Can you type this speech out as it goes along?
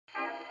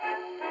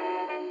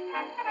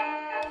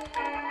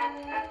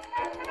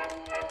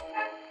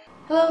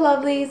Hello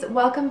lovelies,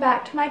 welcome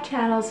back to my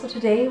channel. So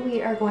today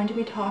we are going to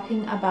be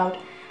talking about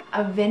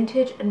a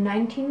vintage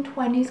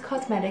 1920s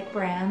cosmetic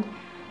brand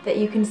that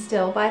you can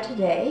still buy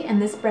today,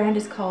 and this brand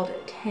is called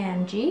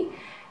Tangee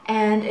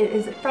and it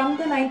is from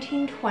the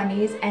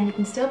 1920s and you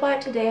can still buy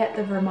it today at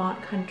the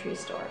Vermont Country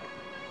Store.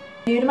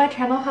 New to my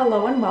channel,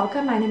 hello and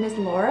welcome. My name is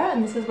Laura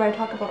and this is where I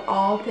talk about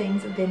all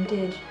things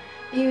vintage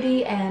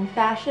beauty and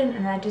fashion,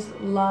 and I just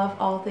love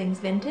all things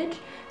vintage.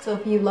 So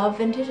if you love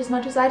vintage as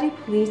much as I do,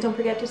 please don't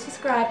forget to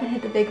subscribe and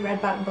hit the big red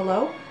button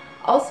below.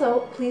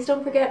 Also, please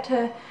don't forget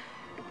to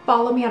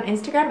follow me on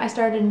Instagram. I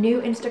started a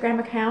new Instagram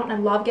account and I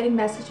love getting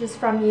messages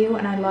from you,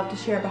 and I love to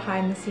share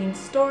behind the scenes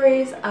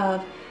stories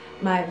of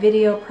my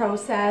video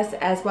process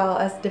as well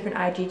as different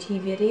IGT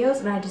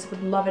videos, and I just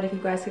would love it if you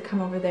guys could come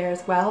over there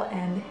as well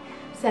and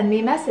send me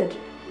a message.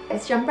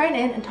 Let's jump right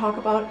in and talk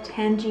about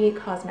Tangee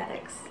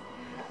Cosmetics.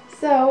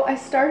 So I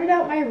started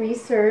out my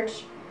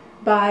research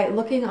by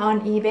looking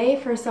on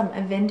eBay for some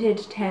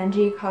vintage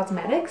Tangee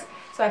Cosmetics.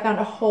 So I found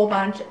a whole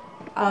bunch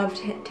of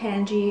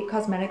Tangee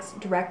Cosmetics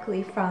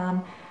directly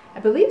from,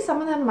 I believe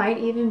some of them might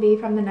even be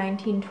from the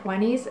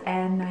 1920s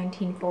and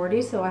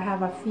 1940s. So I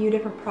have a few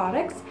different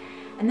products.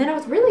 And then I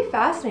was really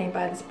fascinated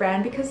by this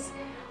brand because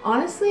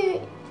honestly,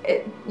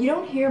 you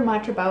don't hear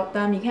much about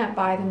them. You can't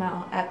buy them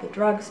out at the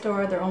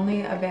drugstore. They're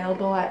only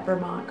available at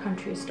Vermont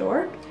Country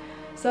Store.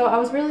 So I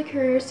was really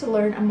curious to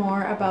learn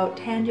more about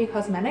Tangee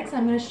Cosmetics.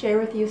 I'm going to share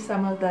with you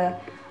some of the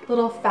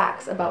little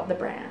facts about the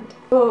brand.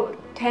 So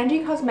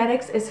Tangee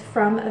Cosmetics is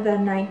from the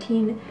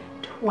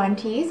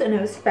 1920s and it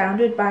was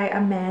founded by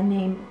a man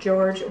named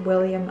George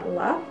William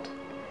Luft.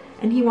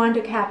 And he wanted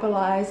to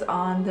capitalize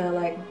on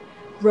the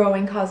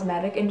growing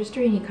cosmetic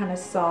industry, and he kind of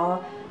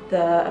saw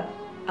the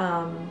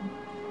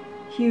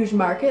huge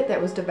market that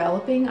was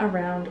developing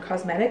around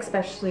cosmetics,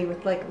 especially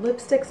with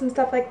lipsticks and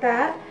stuff like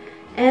that.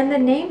 And the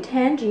name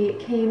Tangee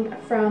came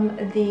from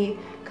the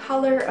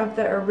color of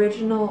the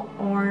original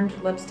orange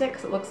lipstick,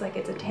 so it looks like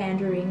it's a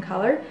tangerine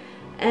color.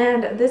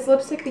 And this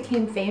lipstick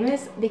became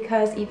famous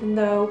because even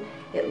though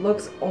it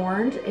looks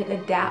orange, it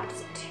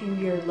adapts to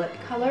your lip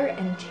color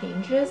and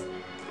changes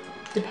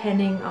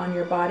depending on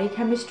your body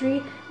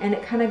chemistry, and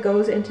it kind of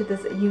goes into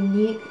this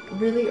unique,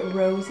 really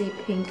rosy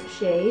pink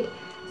shade.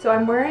 So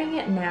I'm wearing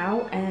it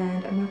now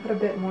and I'm going to put a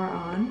bit more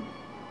on.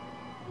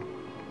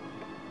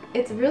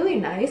 It's really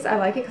nice. I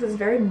like it because it's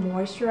very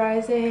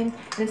moisturizing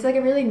and it's like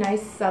a really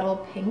nice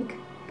subtle pink.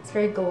 It's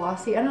very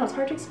glossy. I don't know, it's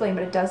hard to explain,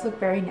 but it does look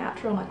very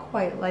natural and I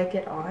quite like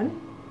it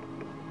on.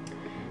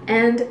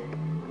 And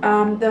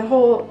the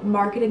whole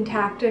marketing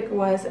tactic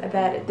was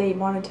that they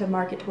wanted to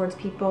market towards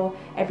people,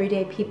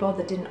 everyday people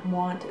that didn't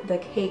want the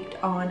caked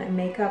on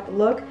makeup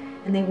look,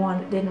 and they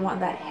didn't want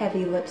that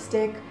heavy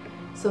lipstick.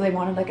 So they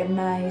wanted like a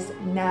nice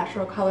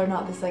natural color,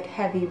 not this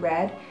heavy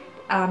red.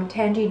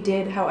 Tangee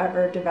did,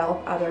 however,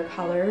 develop other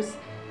colors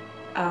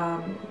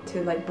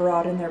to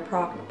broaden their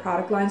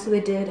product line. So they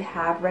did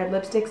have red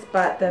lipsticks,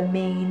 but the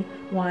main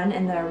one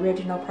and the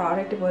original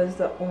product was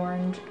the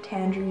orange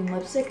tangerine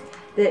lipstick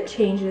that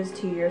changes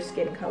to your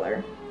skin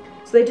color.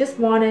 So they just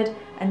wanted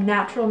a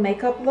natural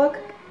makeup look,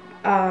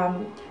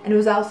 and it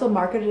was also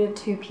marketed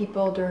to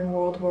people during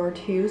World War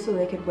II so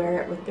they could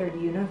wear it with their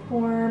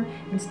uniform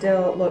and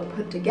still look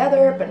put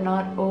together but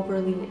not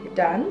overly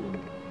done.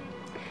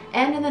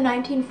 And in the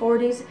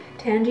 1940s,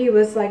 Tangee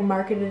was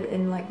marketed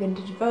in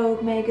vintage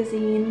Vogue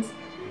magazines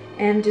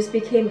and just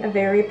became a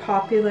very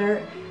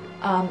popular,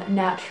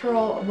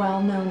 natural,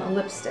 well-known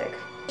lipstick.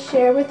 I'll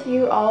share with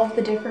you all of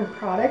the different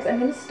products. I'm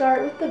going to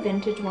start with the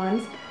vintage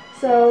ones.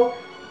 So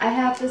I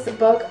have this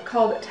book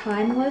called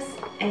Timeless,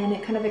 and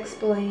it kind of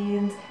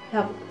explains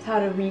how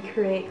to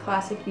recreate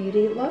classic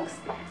beauty looks.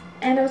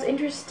 And I was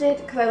interested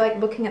because I like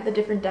looking at the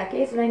different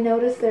decades, and I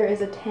noticed there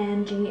is a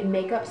Tangee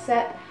makeup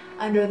set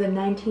under the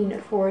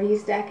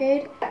 1940s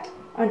decade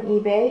on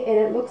eBay, and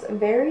it looks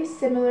very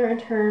similar in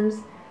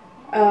terms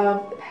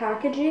of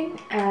packaging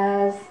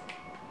as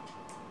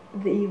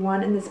the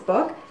one in this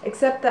book,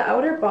 except the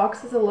outer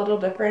box is a little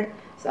different.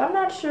 So I'm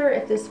not sure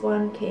if this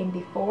one came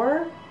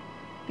before,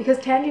 because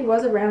Tangee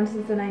was around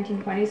since the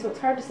 1920s, so it's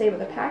hard to say, but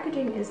the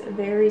packaging is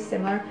very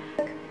similar.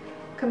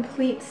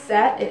 Complete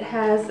set. It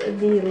has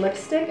the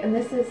lipstick, and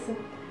this is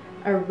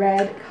a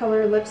red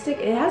color lipstick.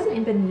 It hasn't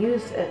even been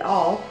used at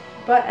all.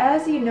 But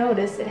as you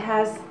notice, it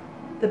has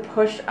the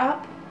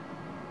push-up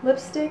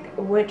lipstick,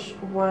 which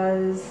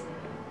was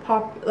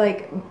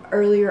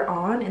earlier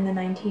on in the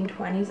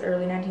 1920s,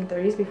 early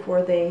 1930s,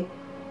 before they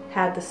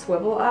had the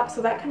swivel up.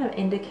 So that kind of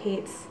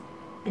indicates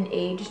an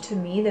age to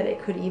me that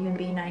it could even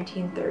be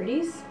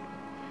 1930s.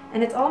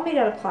 And it's all made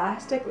out of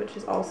plastic, which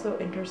is also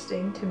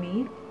interesting to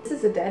me. This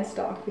is a dead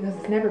stock because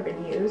it's never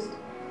been used.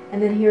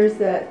 And then here's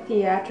the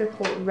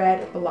Theatrical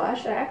Red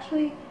blush.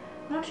 I'm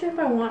not sure if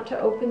I want to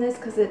open this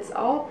because it's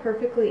all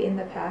perfectly in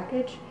the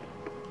package.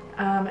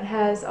 It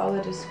has all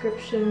the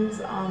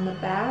descriptions on the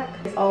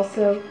back. There's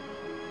also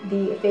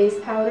the face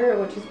powder,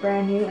 which is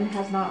brand new and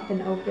has not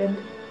been opened.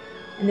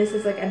 And this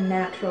is a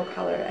natural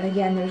color. And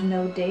again, there's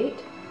no date.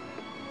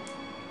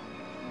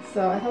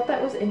 So I thought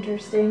that was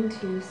interesting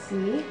to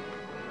see.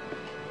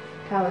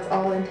 how it's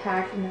all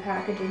intact in the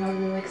packaging. I was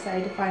really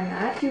excited to find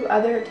that. Two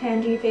other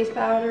Tangee face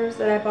powders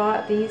that I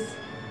bought. These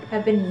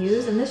have been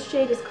used, and this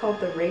shade is called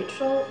the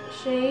Rachel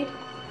shade.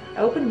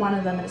 I opened one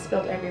of them and it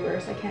spilled everywhere,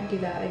 so I can't do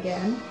that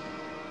again.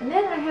 And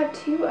then I have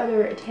two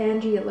other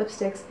Tangee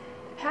lipsticks.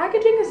 The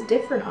packaging is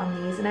different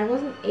on these, and I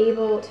wasn't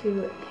able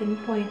to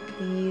pinpoint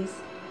these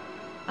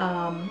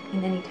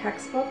in any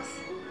textbooks.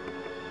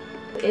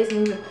 It is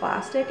made with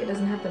plastic. It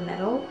doesn't have the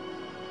metal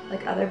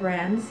like other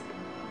brands.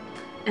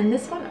 And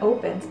this one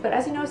opens, but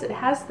as you notice, it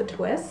has the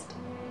twist.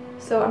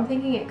 So I'm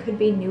thinking it could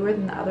be newer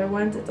than the other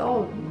ones. It's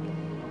all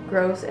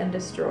gross and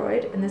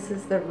destroyed, and this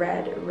is the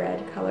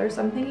red color.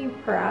 So I'm thinking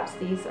perhaps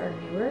these are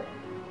newer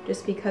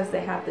just because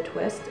they have the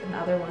twist, and the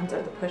other ones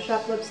are the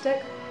push-up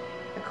lipstick.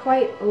 I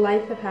quite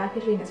like the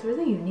packaging. It's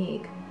really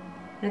unique,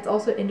 and it's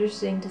also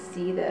interesting to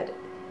see that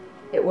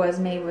it was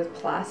made with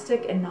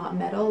plastic and not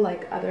metal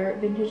like other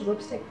vintage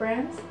lipstick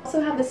brands. I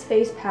also have this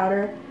face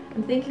powder.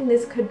 I'm thinking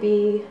this could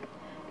be,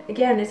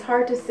 again, it's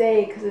hard to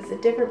say because it's a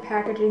different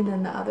packaging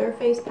than the other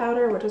face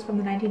powder, which was from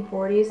the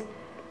 1940s.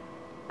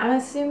 I'm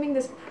assuming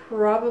this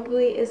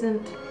probably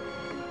isn't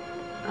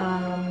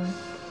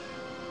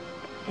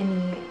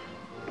any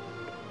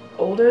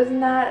older than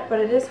that, but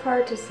it is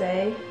hard to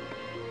say.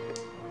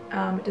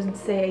 It doesn't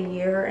say a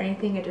year or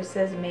anything, it just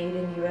says made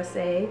in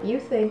USA. You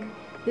think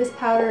this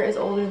powder is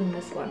older than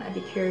this one? I'd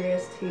be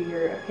curious to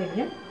your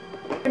opinion.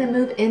 We're going to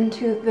move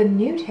into the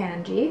new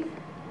Tangee,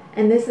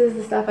 and this is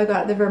the stuff I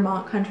got at the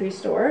Vermont Country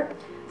Store.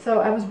 So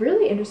I was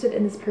really interested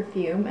in this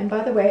perfume, and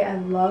by the way, I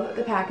love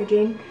the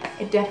packaging.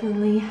 It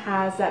definitely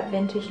has that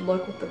vintage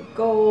look with the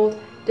gold.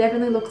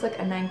 Definitely looks like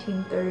a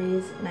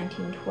 1930s,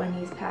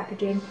 1920s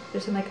packaging.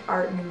 There's some like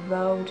Art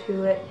Nouveau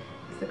to it.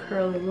 It's the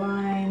curly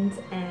lines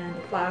and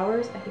the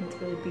flowers. I think it's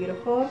really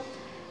beautiful.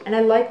 And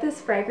I like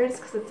this fragrance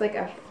because it's like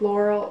a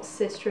floral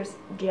citrus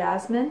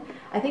jasmine.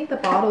 I think the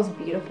bottle's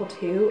beautiful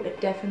too. It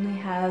definitely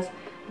has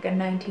like a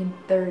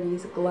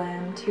 1930s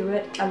glam to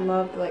it. I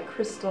love the like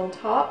crystal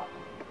top.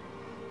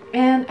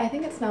 And I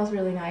think it smells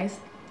really nice.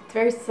 It's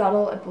very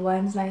subtle, it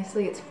blends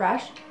nicely, it's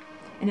fresh,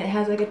 and it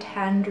has like a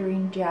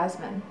tangerine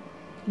jasmine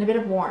and a bit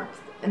of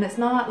warmth. And it's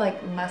not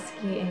like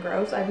musky and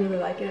gross. I really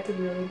like it. It's a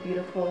really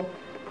beautiful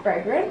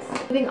fragrance.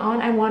 Moving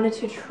on, I wanted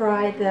to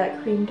try the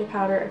cream to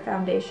powder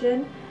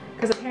foundation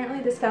because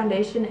apparently this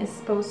foundation is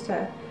supposed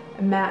to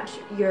match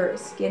your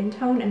skin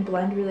tone and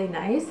blend really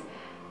nice.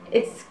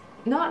 It's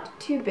not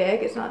too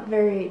big, it's not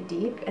very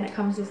deep, and it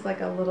comes with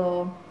like a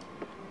little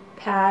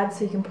pad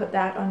so you can put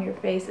that on your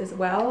face as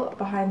well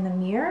behind the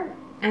mirror,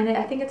 and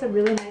I think it's a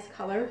really nice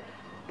color.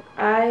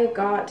 I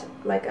got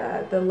like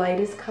the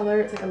lightest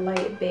color. It's like a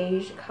light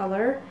beige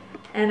color,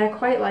 and I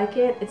quite like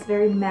it. It's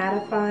very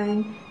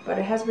mattifying, but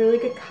it has really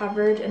good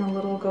coverage, and a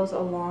little goes a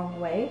long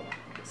way.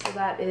 So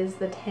that is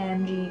the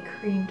Tangee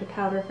cream to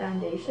powder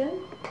foundation.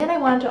 And I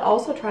wanted to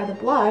also try the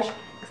blush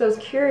because I was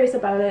curious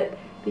about it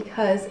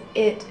because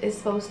it is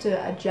supposed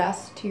to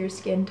adjust to your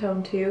skin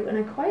tone too, and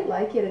I quite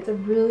like it. It's a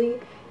really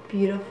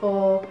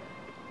beautiful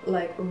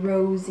like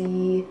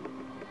rosy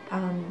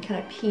kind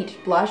of peach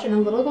blush, and a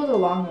little goes a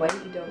long way.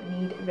 You don't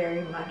need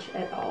very much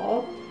at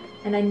all.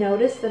 And I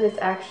noticed that it's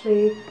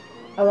actually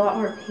a lot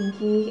more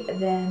pinky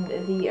than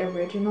the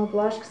original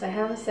blush because I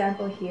have a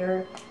sample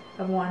here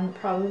of one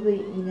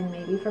probably even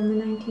maybe from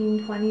the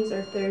 1920s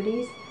or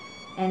 30s,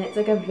 and it's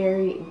like a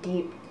very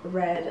deep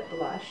red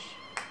blush.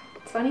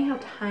 It's funny how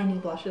tiny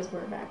blushes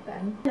were back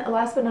then. And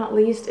last but not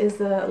least is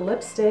the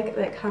lipstick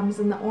that comes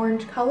in the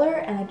orange color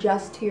and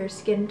adjusts to your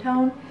skin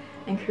tone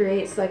and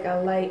creates like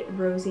a light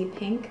rosy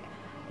pink.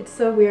 It's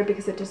so weird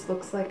because it just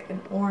looks like an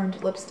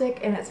orange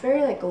lipstick, and it's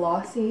very like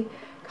glossy,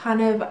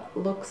 kind of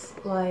looks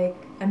like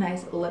a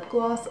nice lip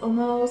gloss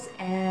almost,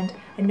 and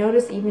I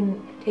noticed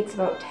even takes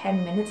about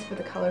 10 minutes for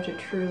the color to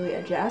truly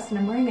adjust, and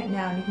I'm wearing it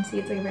now and you can see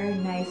it's like a very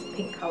nice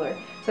pink color.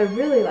 So I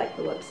really like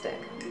the lipstick.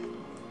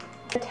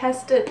 I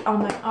test it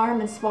on my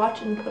arm and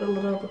swatch and put a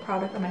little of the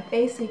product on my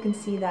face so you can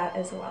see that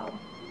as well.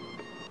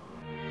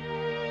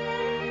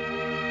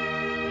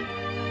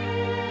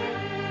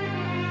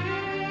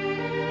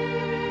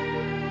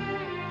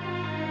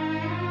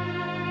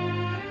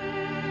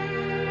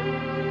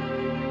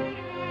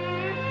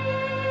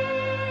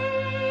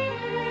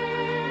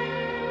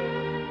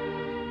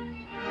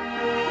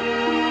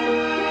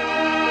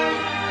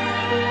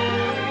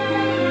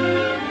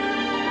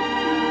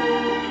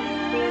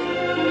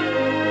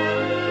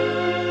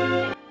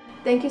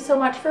 Thank you so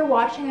much for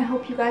watching. I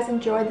hope you guys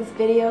enjoyed this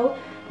video.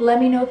 Let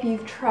me know if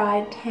you've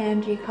tried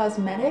Tangee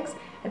Cosmetics.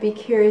 I'd be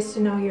curious to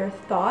know your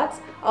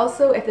thoughts.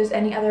 Also, if there's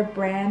any other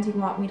brands you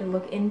want me to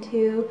look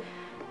into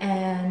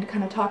and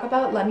kind of talk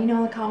about, let me know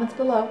in the comments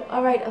below.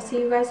 Alright, I'll see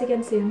you guys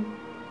again soon.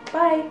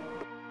 Bye!